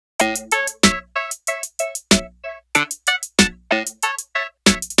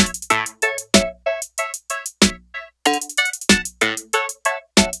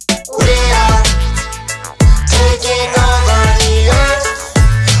Taking over the earth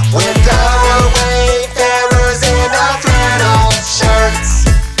with our wayfarers in our flannel shirts.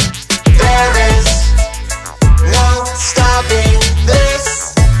 There is no stopping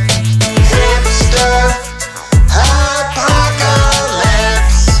this hipster apocalypse.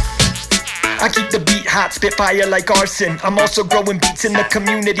 I keep the beat hot, spit fire like arson. I'm also growing beets in the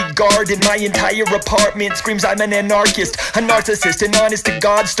community garden. My entire apartment screams I'm an anarchist, a narcissist, an honest to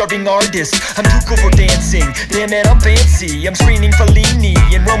God starving artist. I'm too cool for dancing, damn it I'm fancy. I'm screening Fellini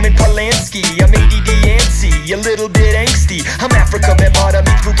and Roman Polanski. I'm ADD antsy, a little bit angsty. I'm Afrika, Bambaataa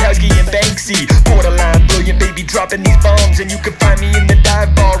meets Bukowski and Banksy. Borderline brilliant baby dropping these bombs. And you can find me in the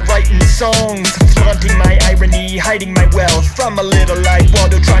dive bar writing songs, flaunting my irony, hiding my wealth. I'm a little like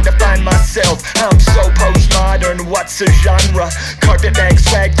Waldo trying to find myself. I'm so postmodern, what's a genre? Carpet bag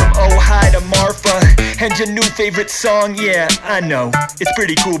swag from Oh Hi to Marfa. And your new favorite song, yeah, I know it's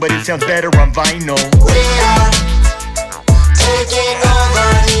pretty cool, but it sounds better on vinyl. We are taking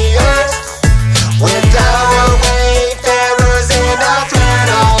over the earth with our wayfarers in our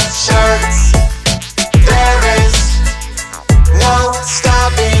flannel shirts. There is no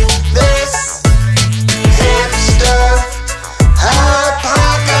stopping this hipster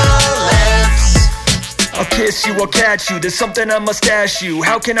apocalypse. I'll kiss you, I'll catch you, there's something I must ask you.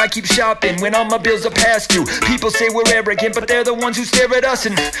 How can I keep shopping when all my bills are past due? People say we're arrogant, but they're the ones who stare at us.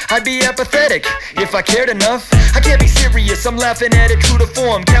 And I'd be apathetic if I cared enough. I can't be serious, I'm laughing at it true to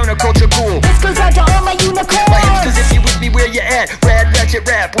form. Counterculture cool. This goes out to all my unicorns. My hipsters, if you with me, where you at? Rad, ratchet,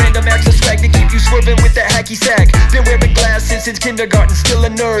 rap, random acts of swag to keep you swerving with that hacky sack. Been wearing glasses since kindergarten, still a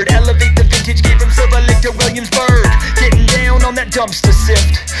nerd. Elevate the vintage game from Silver Lake to Williamsburg. Getting down on that dumpster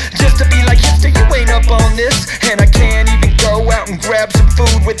sift, just to be like hipster, you ain't up on this. And I can't even go out and grab some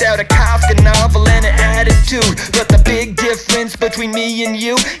food without a Kafka novel and an attitude. But the big difference between me and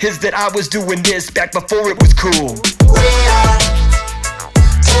you is that I was doing this back before it was cool. We are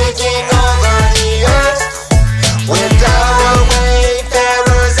taking over the earth with our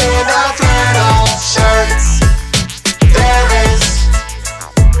wayfarers in our flannel shirts. There is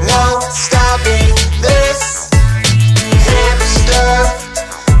no stopping this hipster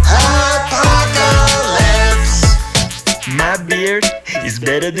apocalypse. My beard is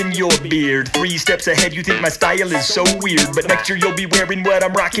better than your beard. 3 steps ahead, you think my style is so weird, but next year you'll be wearing what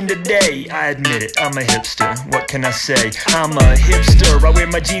I'm rocking today. I admit it, I'm a hipster, what can I say? I'm a hipster, I wear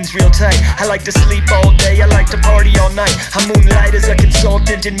my jeans real tight. I like to sleep all day, I like to party all night. I moonlight as a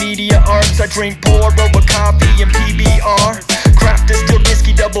consultant in media arts. I drink pour over coffee and PBR. Craft distilled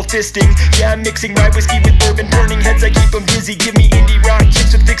whiskey, double fisting. Yeah, I'm mixing my whiskey with bourbon, turning heads, I keep them dizzy. Give me indie rock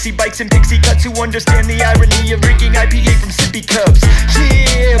chicks with fixie bikes and pixie cuts who understand the irony of drinking IPA from sippy cups.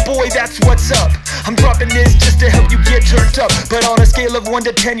 Yeah, boy, that's what's up. I'm dropping this just to help you get turned up. But on a scale of 1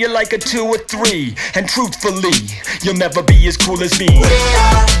 to 10, you're like a 2 or 3. And truthfully, you'll never be as cool as me. We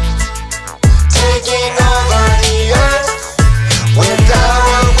are